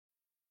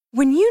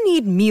When you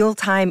need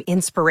mealtime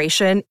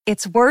inspiration,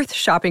 it's worth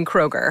shopping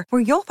Kroger,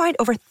 where you'll find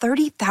over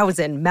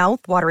 30,000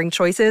 mouth-watering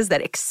choices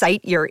that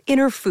excite your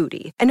inner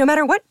foodie. And no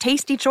matter what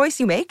tasty choice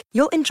you make,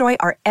 you'll enjoy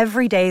our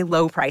everyday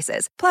low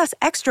prices, plus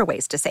extra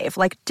ways to save,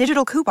 like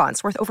digital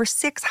coupons worth over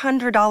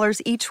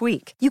 $600 each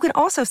week. You can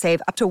also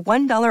save up to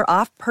 $1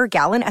 off per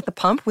gallon at the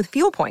pump with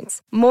fuel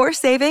points. More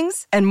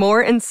savings and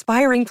more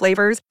inspiring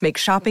flavors make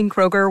shopping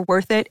Kroger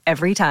worth it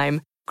every time.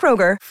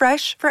 Kroger,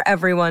 fresh for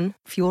everyone.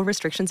 Fuel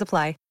restrictions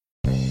apply.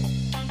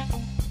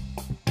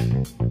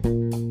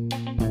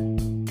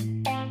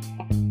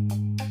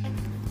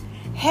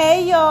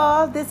 Hey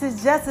y'all, this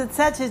is Just a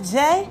Touch of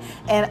J,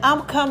 and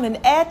I'm coming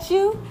at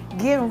you,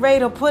 getting ready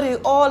to put it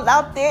all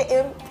out there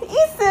in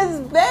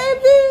pieces,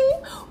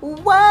 baby.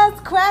 What's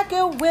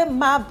cracking with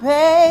my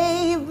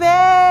babies?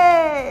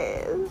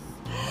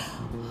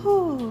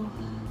 Whew.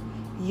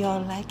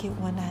 Y'all like it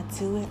when I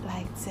do it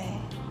like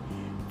that,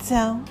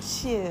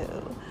 don't you?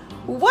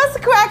 What's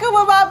cracking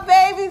with my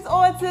babies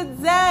on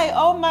today?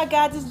 Oh my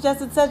God, this is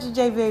Just a Touch of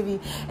J, baby.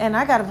 And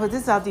I gotta put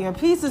this out there in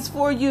pieces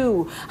for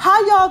you.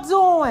 How y'all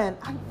doing?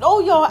 I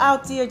know y'all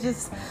out there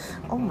just,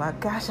 oh my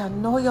gosh, I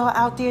know y'all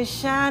out there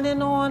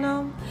shining on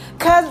them.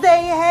 Cause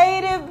they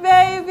hate it,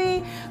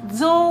 baby.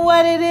 Doing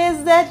what it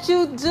is that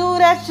you do.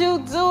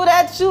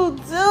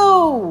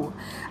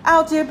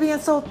 Out there being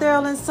so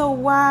thorough and so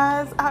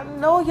wise. I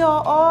know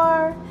y'all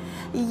are.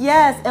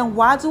 Yes, and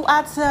why do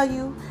I tell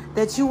you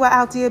that you are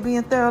out there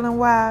being thorough and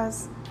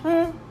wise?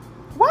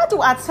 Why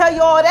do I tell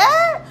you all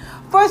that?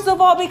 First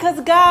of all, because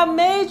God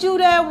made you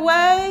that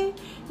way.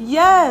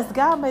 Yes,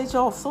 God made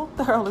y'all so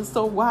thorough and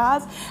so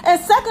wise.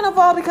 And second of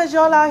all, because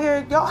y'all out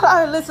here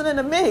listening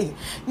to me.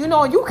 You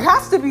know, you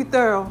got to be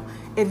thorough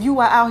if you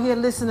are out here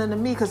listening to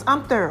me, because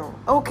I'm thorough.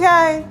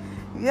 Okay?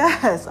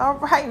 Yes, all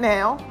right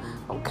now.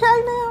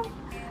 Okay now?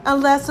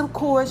 Unless, of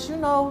course, you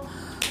know,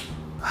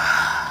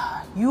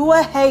 you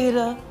a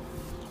hater.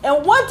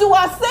 And what do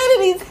I say to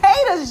these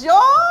haters,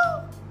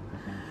 y'all?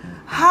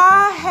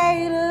 Hi,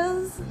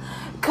 haters.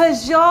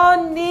 Because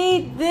y'all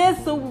need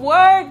this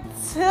work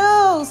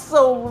too.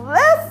 So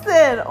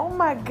listen. Oh,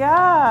 my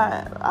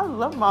God. I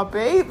love my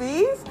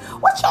babies.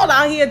 What y'all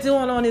out here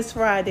doing on this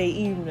Friday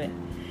evening?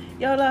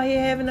 Y'all out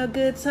here having a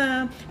good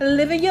time,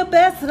 living your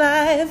best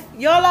life.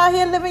 Y'all out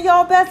here living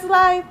your best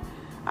life?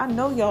 I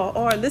know y'all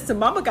are. Listen,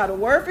 mama got a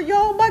word for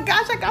y'all. Oh my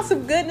gosh, I got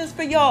some goodness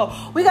for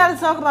y'all. We got to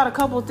talk about a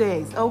couple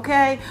things,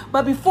 okay?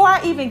 But before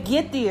I even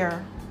get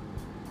there,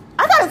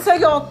 I got to tell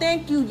y'all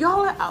thank you.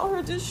 Y'all are out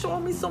here just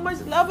showing me so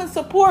much love and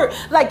support.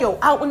 Like, yo,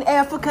 out in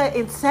Africa,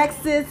 in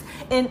Texas,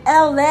 in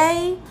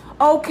LA,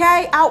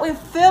 okay? Out in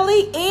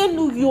Philly and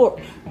New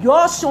York.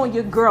 Y'all showing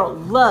your girl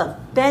love.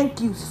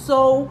 Thank you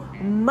so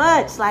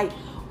much. Like,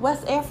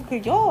 West Africa,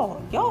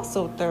 y'all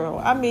so thorough.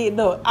 I mean,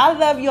 look, I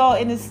love y'all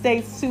in the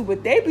States too,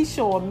 but they be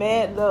showing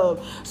mad love.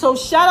 So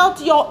shout out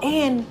to y'all,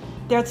 and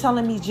they're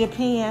telling me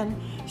Japan.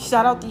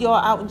 Shout out to y'all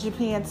out in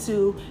Japan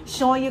too,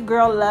 showing your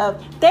girl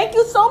love. Thank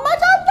you so much.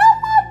 I love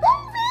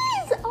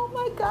my babies. Oh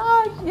my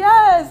gosh,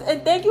 yes.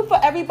 And thank you for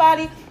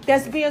everybody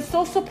that's being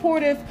so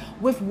supportive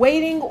with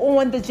waiting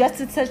on the Just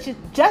a Touch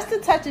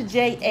of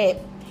J app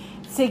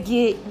to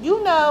get,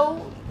 you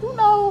know,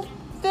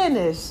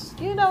 finished.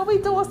 You know, we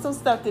doing some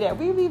stuff to that.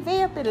 We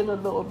revamping it a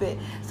little bit.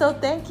 So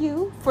thank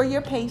you for your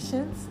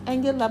patience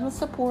and your love and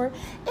support.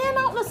 And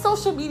out in the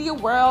social media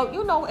world,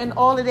 you know, and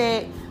all of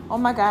that. Oh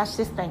my gosh,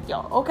 just thank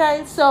y'all.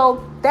 Okay,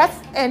 so that's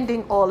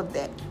ending all of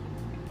that.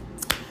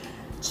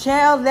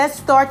 Child, let's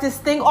start this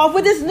thing off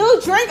with this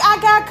new drink I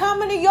got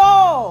coming to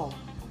y'all.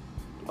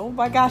 Oh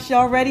my gosh,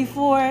 y'all ready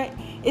for it?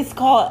 It's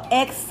called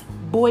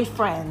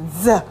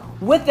Ex-Boyfriends.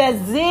 With a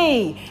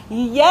Z.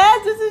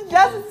 Yes, this is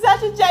Just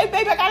Such a J,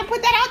 baby. I gotta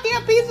put that out there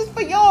in pieces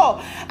for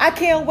y'all. I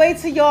can't wait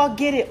till y'all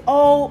get it.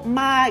 Oh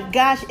my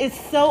gosh, it's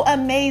so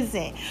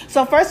amazing.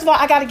 So first of all,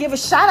 I gotta give a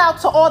shout out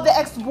to all the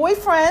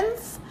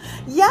ex-boyfriends.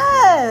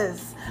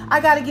 Yes.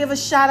 I gotta give a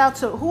shout out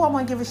to, who I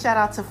wanna give a shout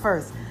out to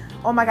first?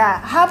 Oh my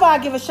God. How about I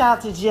give a shout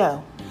out to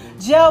Joe?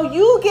 Joe,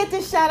 you get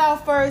the shout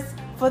out first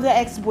for the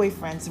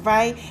ex-boyfriends,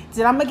 right?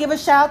 Then I'm going to give a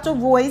shout out to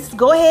Royce.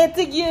 Go ahead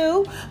to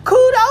you.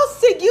 Kudos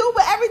to you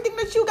with everything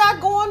that you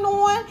got going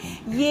on.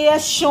 Yeah,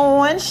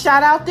 Sean,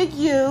 shout out to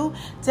you.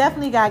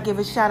 Definitely got to give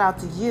a shout out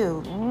to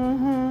you.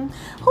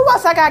 Who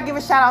else I got to give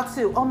a shout out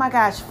to? Oh my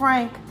gosh,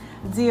 Frank,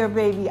 dear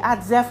baby. I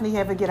definitely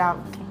have to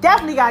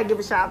definitely got to give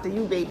a shout out to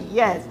you, baby.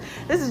 Yes.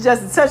 This is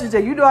Just a Touch of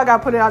J. You know I got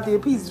to put it out there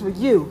in pieces for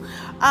you.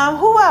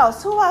 Who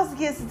else? Who else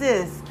gets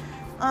this?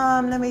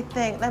 Let me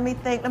think.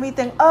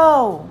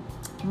 Oh,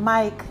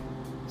 Mike,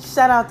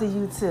 shout out to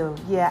you too.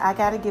 Yeah, I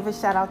got to give a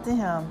shout out to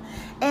him.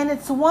 And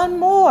it's one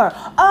more.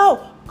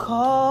 Oh,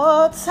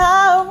 call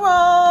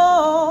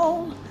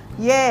Tyrone.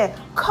 Yeah,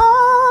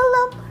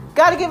 call him.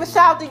 Got to give a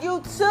shout out to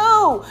you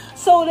too.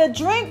 So the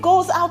drink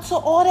goes out to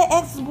all the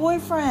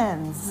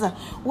ex-boyfriends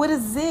with a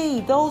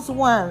Z, those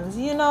ones,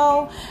 you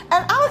know.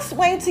 And I'll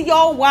explain to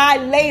y'all why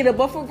later.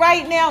 But for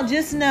right now,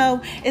 just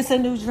know it's a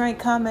new drink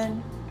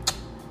coming.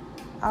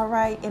 All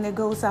right, and it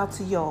goes out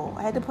to y'all.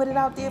 I had to put it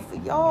out there for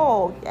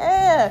y'all.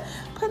 Yeah,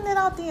 putting it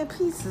out there in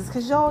pieces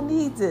because y'all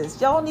need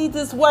this. Y'all need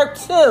this work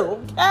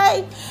too,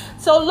 okay?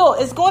 So look,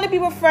 it's going to be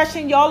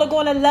refreshing. Y'all are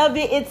going to love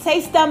it. It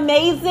tastes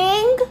amazing.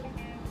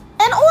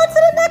 And on to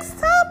the next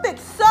topic.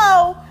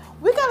 So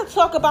we got to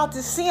talk about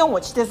this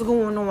sandwich that's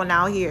going on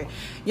out here.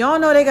 Y'all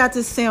know they got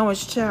this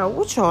sandwich, child.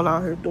 What y'all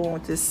out here doing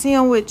with this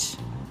sandwich?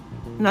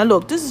 Now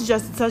look, this is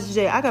just a touch of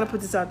J. I got to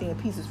put this out there in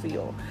pieces for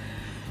y'all.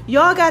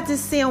 Y'all got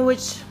this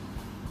sandwich,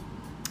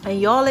 and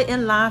y'all are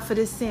in line for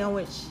this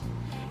sandwich.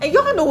 And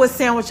y'all know what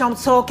sandwich I'm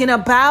talking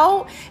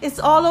about. It's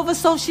all over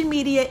social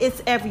media.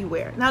 It's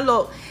everywhere. Now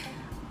look,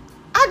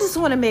 I just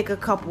want to make a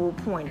couple of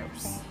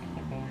pointers.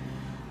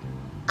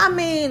 I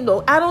mean,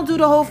 look, I don't do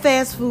the whole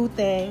fast food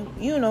thing.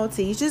 You know,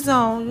 to each his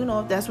own. You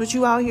know, if that's what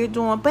you out here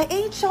doing. But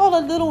ain't y'all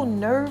a little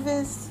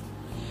nervous?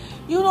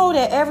 You know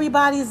that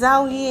everybody's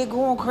out here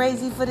going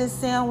crazy for this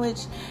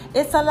sandwich.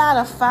 It's a lot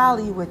of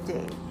folly with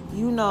it,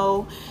 you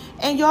know.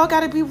 And y'all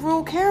got to be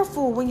real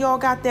careful when y'all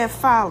got that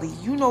folly,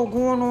 you know,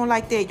 going on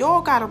like that.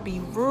 Y'all got to be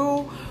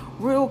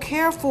real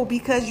careful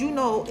because, you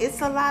know,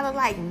 it's a lot of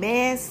like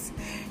mass,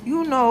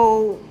 you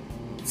know,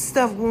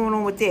 stuff going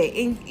on with that.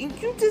 And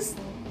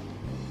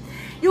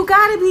you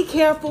got to be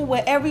careful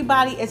what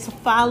everybody is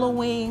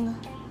following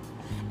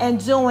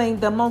and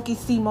doing the monkey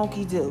see,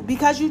 monkey do,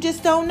 because you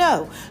just don't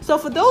know. So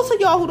for those of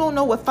y'all who don't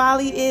know what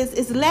folly is,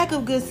 it's lack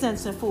of good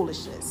sense and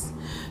foolishness.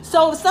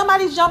 So if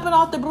somebody's jumping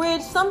off the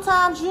bridge,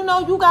 sometimes, you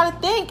know, you got to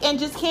think and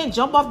just can't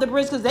jump off the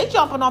bridge because they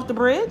jumping off the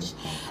bridge.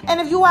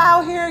 And if you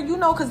out here, you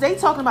know, because they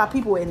talking about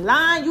people in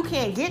line, you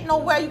can't get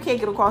nowhere, you can't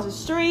get across the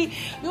street,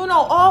 you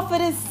know, all for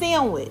this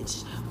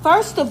sandwich.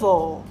 First of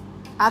all,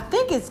 I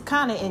think it's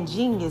kind of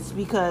ingenious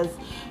because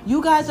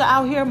you guys are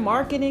out here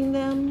marketing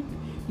them.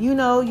 You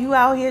know, you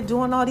out here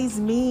doing all these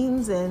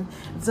memes and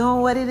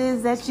doing what it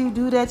is that you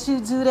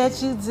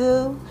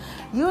do.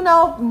 You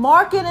know,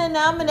 marketing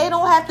them, and they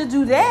don't have to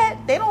do that.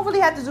 They don't really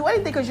have to do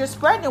anything because you're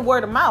spreading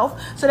word of mouth,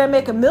 so they're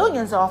making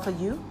millions off of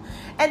you.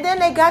 And then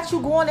they got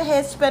you going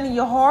ahead spending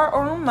your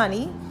hard-earned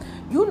money,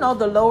 you know,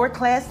 the lower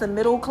class, the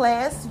middle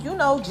class, you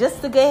know,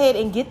 just to go ahead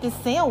and get this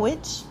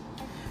sandwich,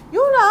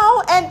 you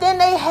know, and then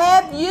they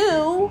have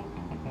you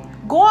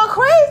going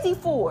crazy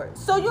for it.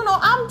 So, you know,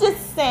 I'm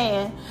just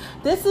saying,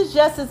 this is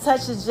just a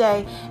touch of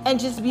J, and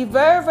just be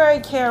very,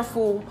 very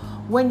careful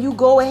when you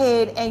go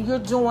ahead and you're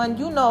doing,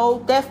 you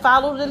know, that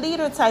follow the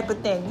leader type of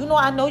thing. You know,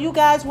 I know you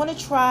guys want to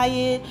try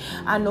it.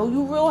 I know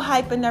you real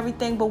hype and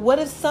everything, but what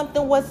if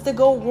something was to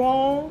go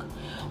wrong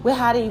with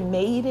how they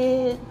made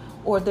it,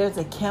 or there's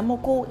a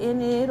chemical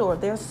in it, or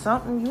there's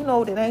something, you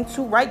know, that ain't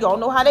too right? Y'all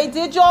know how they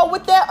did y'all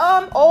with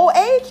that old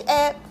age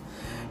app.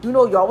 You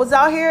know, y'all was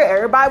out here,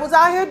 everybody was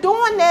out here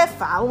doing that,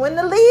 following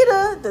the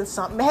leader. Then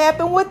something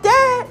happened with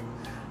that.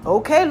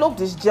 Okay, look,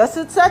 this is just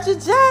a touch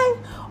of J.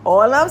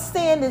 All I'm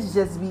saying is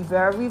just be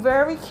very,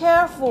 very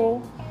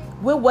careful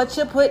with what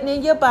you're putting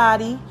in your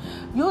body,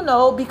 you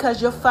know,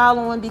 because you're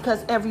following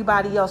because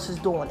everybody else is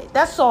doing it.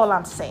 That's all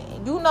I'm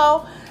saying. You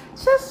know,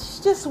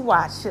 just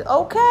watch it,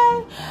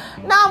 okay?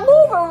 Now,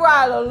 moving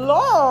right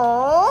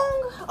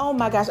along. Oh,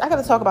 my gosh, I got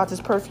to talk about this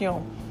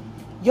perfume.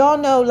 Y'all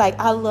know, like,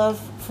 I love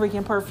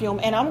freaking perfume.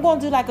 And I'm going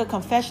to do, like, a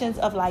confessions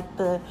of, like,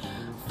 the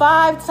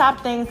 5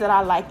 top things that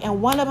I like.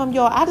 And one of them,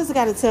 y'all, I just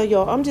got to tell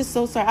y'all, I'm just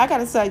so sorry. I got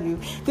to tell you,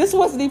 this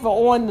wasn't even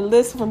on the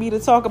list for me to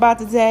talk about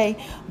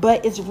today,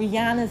 but it's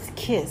Rihanna's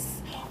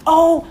Kiss.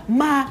 Oh,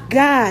 my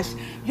gosh.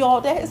 Y'all,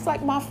 that is,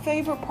 like, my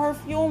favorite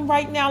perfume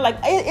right now. Like,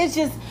 it's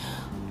just...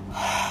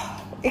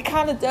 It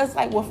kind of does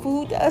like what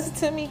food does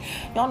to me.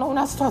 Y'all know when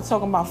I start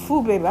talking about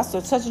food, baby, I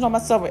start touching on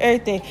myself and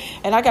everything.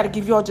 And I got to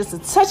give y'all just a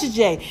touch of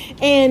J.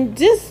 And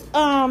this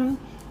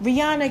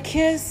Rihanna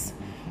Kiss,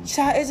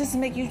 child, it just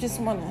make you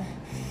just want to,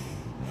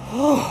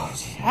 oh,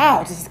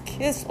 child, just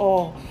kiss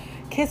all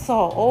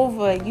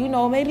over. You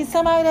know, maybe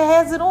somebody that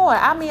has it on.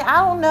 I mean,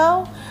 I don't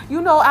know.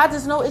 You know, I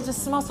just know it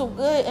just smells so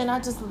good, and I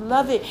just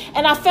love it.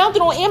 And I found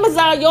it on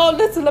Amazon, y'all.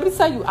 Listen, let me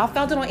tell you. I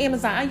found it on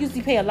Amazon. I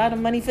usually pay a lot of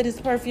money for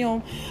this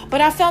perfume,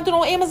 but I found it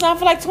on Amazon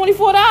for like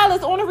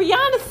 $24 on the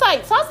Rihanna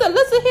site. So I said,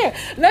 listen here,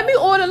 let me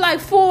order like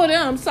 4 of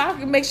them so I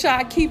can make sure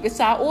I keep it.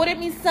 So I ordered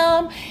me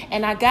some,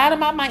 and I got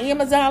them out my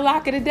Amazon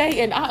locker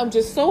today, and I'm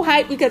just so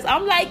hyped because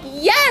I'm like,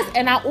 yes!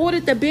 And I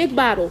ordered the big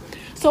bottle.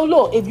 So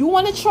look, if you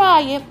want to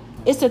try it,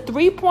 it's a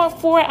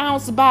 3.4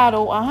 ounce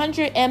bottle,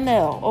 100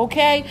 ml,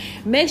 okay?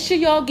 Make sure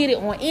y'all get it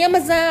on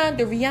Amazon,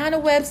 the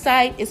Rihanna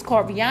website. It's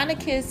called Rihanna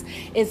Kiss.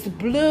 It's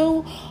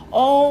blue.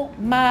 Oh,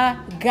 my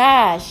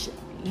gosh.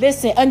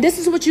 Listen, and this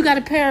is what you got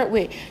to pair it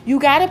with. You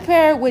got to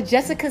pair it with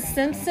Jessica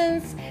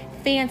Simpson's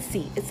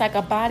Fancy. It's like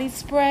a body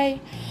spray.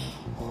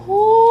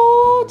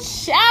 Ooh,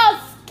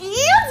 child,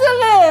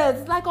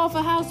 scandalous. Like off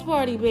a house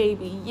party,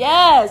 baby.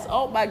 Yes.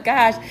 Oh, my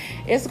gosh.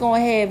 It's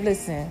going to have,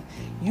 listen,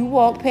 You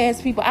walk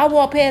past people. I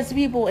walk past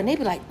people, and they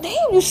be like,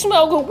 damn, you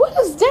smell good. What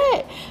is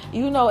that?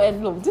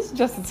 And look, this is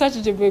just a touch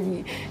of it,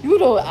 baby.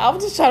 I'm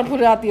just trying to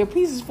put it out there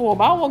pieces for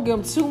them. I don't want to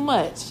give them too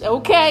much,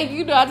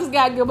 okay? I just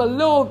got to give them a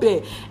little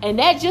bit. And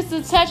that just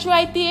a touch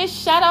right there.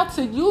 Shout out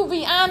to you,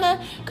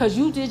 Rihanna, because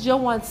you did your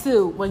one,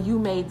 too, when you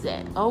made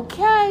that,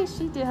 okay?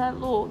 She did her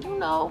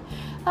little,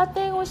 I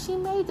think when she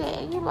made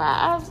that,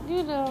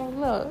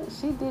 look,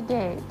 she did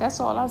that. That's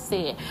all I'm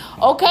saying.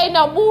 Okay,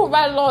 now move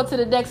right along to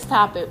the next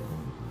topic.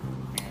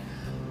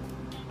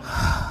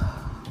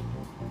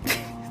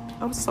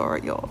 I'm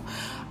sorry, y'all.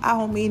 I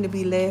don't mean to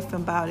be laughing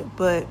about it,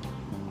 but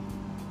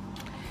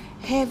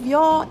have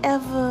y'all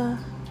ever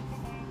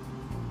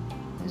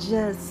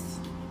just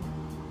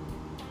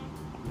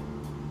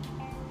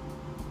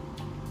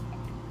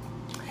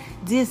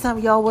did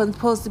something y'all wasn't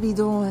supposed to be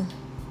doing?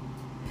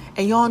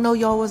 And y'all know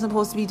y'all wasn't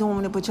supposed to be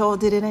doing it, but y'all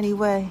did it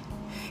anyway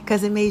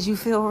because it made you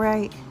feel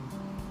right.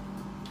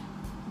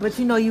 But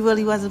you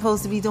really wasn't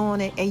supposed to be doing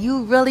it. And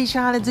you really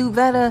trying to do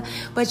better.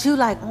 But you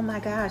like, oh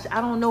my gosh,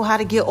 I don't know how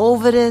to get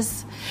over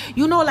this.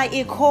 Like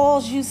it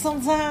calls you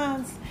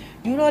sometimes.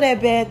 That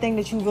bad thing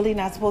that you really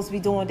not supposed to be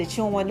doing, that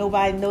you don't want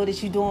nobody to know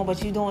that you're doing,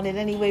 but you're doing it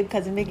anyway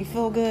because it make you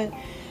feel good.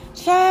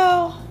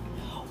 Child,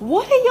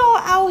 what are y'all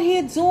out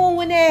here doing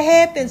when that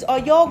happens? Are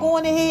y'all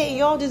going ahead and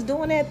y'all just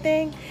doing that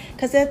thing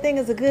because that thing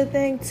is a good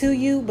thing to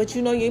you, but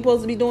you ain't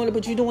supposed to be doing it,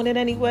 but you're doing it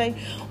anyway?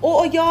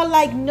 Or are y'all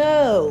like,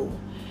 no?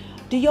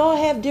 Do y'all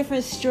have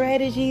different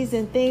strategies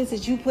and things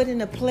that you put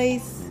into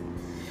place?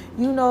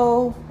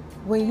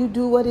 When you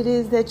do what it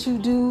is that you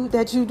do,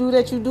 that you're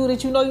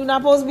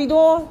not supposed to be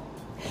doing?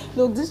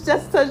 Look, this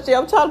just touched you.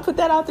 I'm trying to put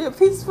that out there in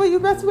pieces for you.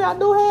 That's where I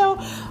know how.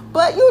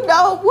 But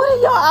what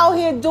are y'all out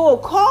here doing?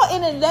 Call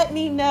in and let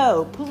me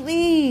know,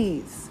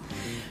 please.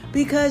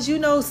 Because,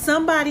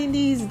 somebody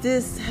needs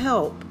this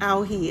help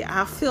out here.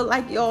 I feel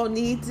like y'all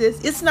need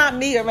this. It's not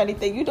me or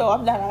anything.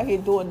 I'm not out here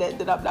doing that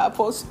I'm not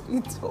supposed to be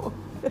doing.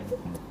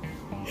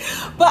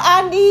 But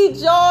I need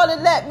y'all to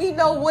let me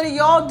know what are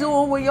y'all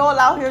doing when y'all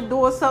out here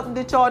doing something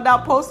that y'all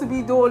not supposed to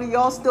be doing and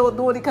y'all still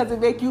doing it because it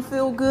make you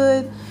feel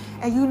good.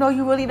 And you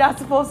really not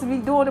supposed to be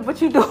doing it,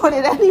 but you're doing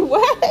it anyway.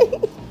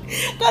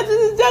 Because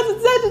this is just a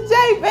touch of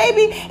J,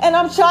 baby. And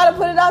I'm trying to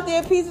put it out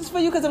there in pieces for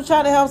you because I'm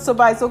trying to help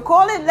somebody. So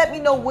call in and let me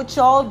know what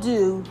y'all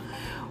do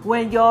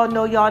when y'all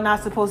know y'all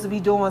not supposed to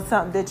be doing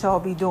something that y'all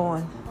be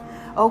doing.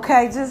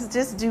 Okay,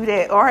 just do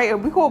that. All right,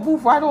 and we're going to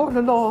move right on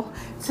along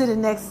to the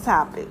next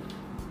topic,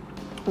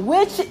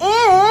 which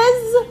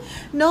is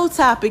no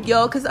topic,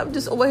 y'all, because I'm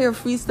just over here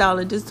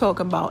freestyling, just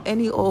talking about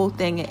any old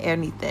thing and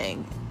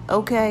anything.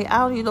 Okay, I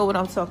don't even know what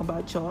I'm talking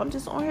about, y'all. I'm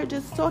just on here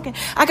just talking.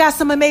 I got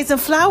some amazing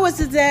flowers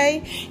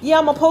today. Yeah,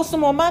 I'm going to post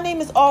them on. My name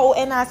is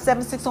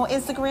RONI76 on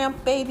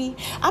Instagram, baby.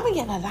 I've been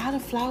getting a lot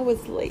of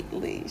flowers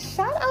lately.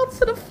 Shout out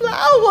to the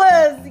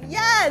flowers.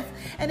 Yes.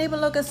 And they've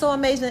been looking so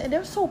amazing. And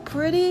they're so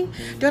pretty.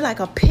 They're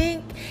like a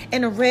pink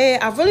and a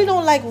red. I really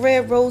don't like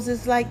red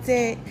roses like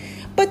that.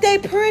 But they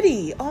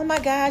pretty. Oh, my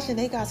gosh. And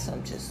they got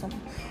some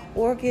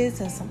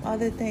orchids and some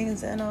other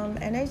things in them.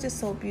 And they just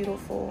so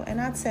beautiful. And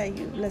I tell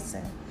you,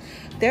 listen.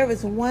 There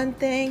is one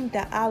thing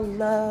that I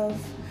love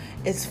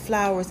is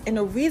flowers. And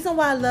the reason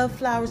why I love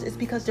flowers is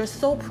because they're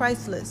so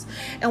priceless.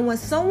 And when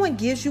someone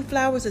gives you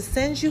flowers or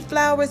sends you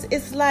flowers,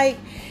 it's like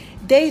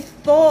they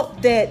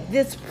thought that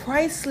this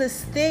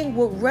priceless thing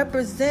would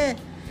represent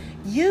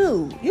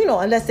you,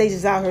 unless they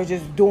just out here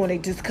just doing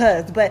it just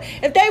cause. But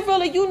if they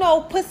really,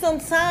 put some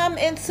time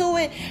into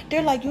it,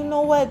 they're like, you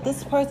know what,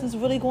 this person's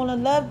really gonna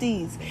love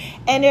these.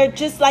 And they're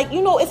just like,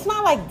 it's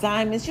not like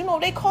diamonds,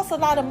 they cost a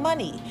lot of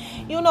money.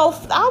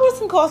 Flowers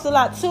can cost a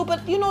lot too,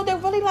 but they're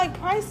really like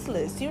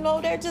priceless.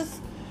 They're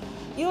just,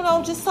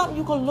 just something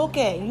you can look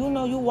at.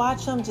 You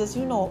watch them just,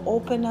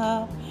 open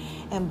up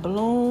and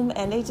bloom,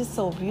 and they just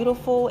so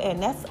beautiful.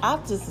 And I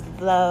just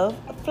love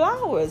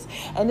flowers.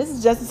 And this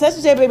is just a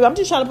session, baby. I'm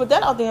just trying to put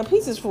that out there in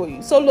pieces for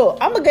you. So look,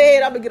 I'm gonna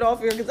get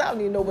off here because I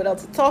don't even know what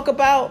else to talk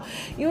about.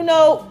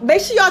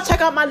 Make sure y'all check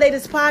out my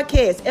latest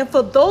podcast. And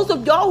for those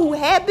of y'all who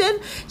have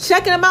been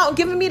checking them out and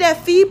giving me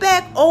that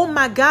feedback, oh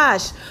my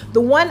gosh,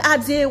 the one I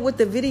did with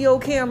the video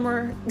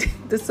camera,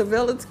 the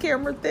surveillance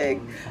camera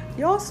thing,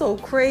 y'all so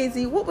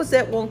crazy. What was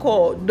that one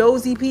called?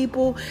 Nosy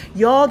People.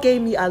 Y'all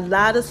gave me a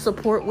lot of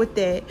support with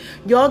that.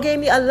 Y'all gave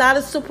me a lot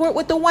of support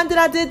with the one that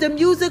I did, the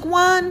music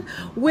one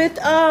with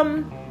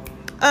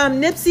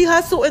Nipsey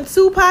Hussle and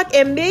Tupac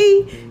and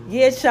me.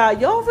 Yeah, child,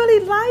 y'all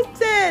really liked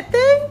it.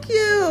 Thank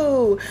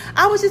you.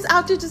 I was just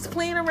out there just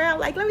playing around,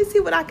 like, let me see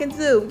what I can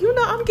do.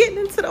 I'm getting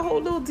into the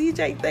whole little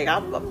DJ thing.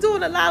 I'm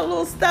doing a lot of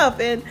little stuff.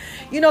 And,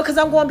 because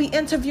I'm going to be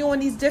interviewing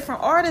these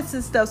different artists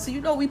and stuff.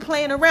 So, we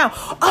playing around.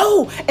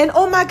 Oh, and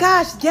oh my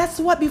gosh, guess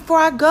what? Before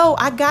I go,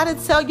 I got to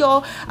tell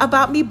y'all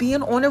about me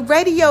being on a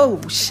radio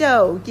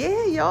show.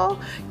 Yeah, y'all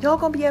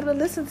going to be able to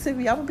listen to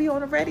me. I'm going to be on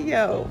the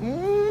radio.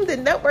 The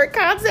network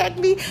contact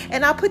me.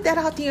 And I'll put that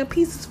out there in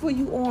pieces for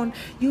you on,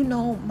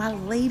 my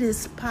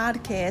latest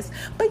podcast.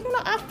 But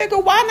I figure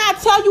why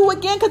not tell you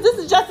again, because this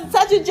is Just a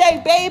Touch of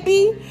J,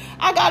 baby.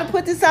 I got to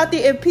put this out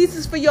there in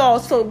pieces for y'all.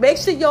 So make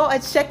sure y'all are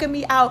checking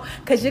me out,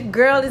 because your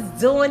girl is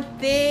doing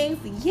things.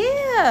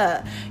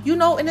 Yeah.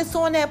 And it's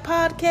on that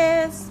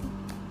podcast.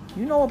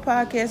 You know what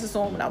podcast is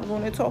on when I was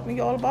on there talking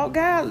to y'all about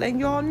God, letting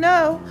y'all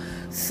know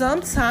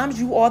sometimes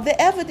you are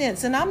the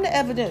evidence and I'm the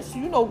evidence.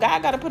 God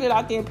got to put it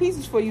out there in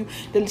pieces for you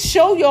to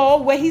show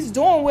y'all what he's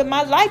doing with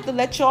my life, to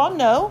let y'all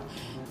know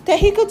that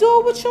he could do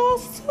it with y'all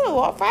too.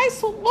 All right,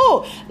 so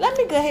look, let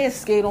me go ahead and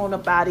skate on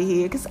up out of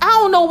here, because I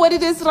don't know what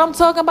it is that I'm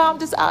talking about. I'm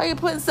just out here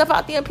putting stuff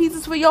out there in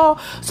pieces for y'all.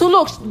 So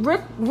look,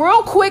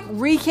 real quick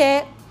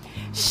recap.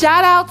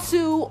 Shout out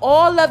to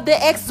all of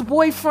the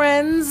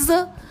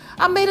ex-boyfriends.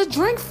 I made a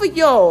drink for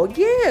y'all.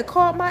 Yeah,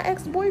 called my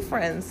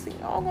ex-boyfriends.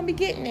 Y'all gonna be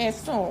getting there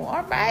soon,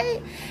 all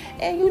right?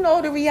 And the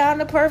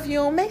Rihanna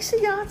perfume. Make sure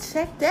y'all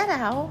check that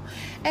out.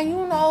 And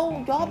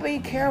y'all be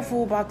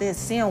careful about that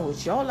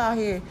sandwich. Y'all out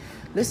here,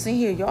 listen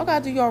here, y'all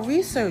gotta do your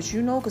research,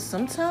 because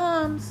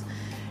sometimes,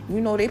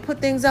 they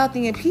put things out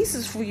there in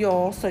pieces for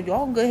y'all. So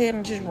y'all can go ahead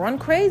and just run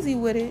crazy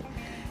with it.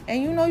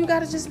 And you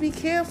gotta just be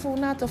careful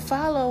not to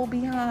follow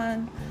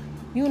behind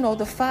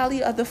the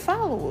folly of the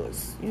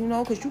followers,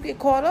 because you get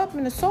caught up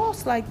in the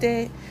sauce like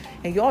that.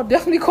 And y'all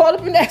definitely caught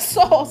up in that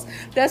sauce,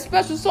 that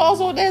special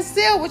sauce on that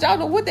sandwich. I don't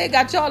know what they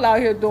got y'all out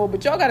here doing,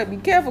 but y'all got to be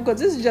careful, because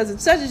this is Just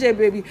a Touch of J,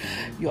 baby.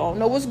 Y'all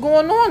know what's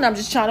going on. I'm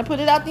just trying to put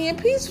it out there in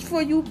pieces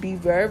for you. Be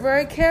very,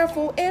 very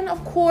careful. And,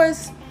 of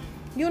course,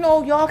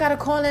 y'all got to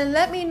call in.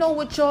 Let me know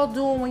what y'all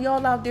doing when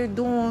y'all out there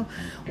doing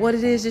what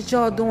it is that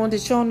y'all doing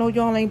that y'all know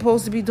y'all ain't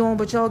supposed to be doing,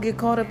 but y'all get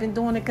caught up in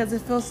doing it because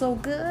it feels so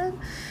good.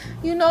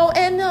 And,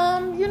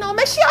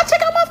 make sure y'all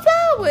check out my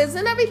flowers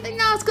and everything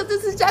else, because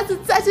this is Just a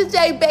Touch of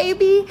J,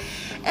 baby.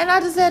 And I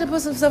just had to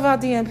put some stuff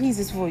out there in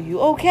pieces for you,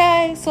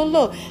 okay? So,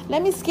 look,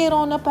 let me skate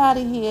on up out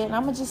of here, and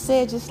I'm going to just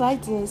say it just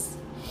like this.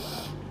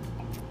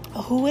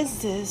 Who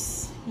is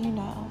this?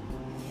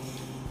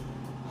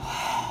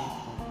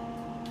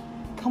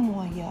 Come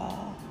on,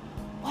 y'all.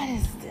 What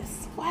is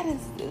this? What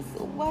is this?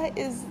 What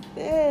is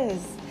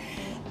this?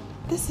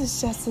 This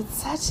is Just a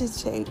Touch of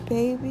J,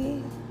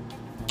 baby.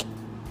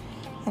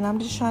 And I'm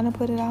just trying to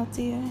put it out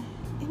there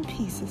in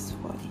pieces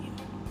for you.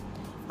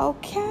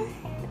 Okay?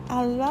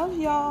 I love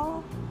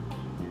y'all.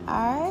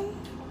 All right?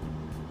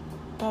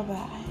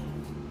 Bye-bye.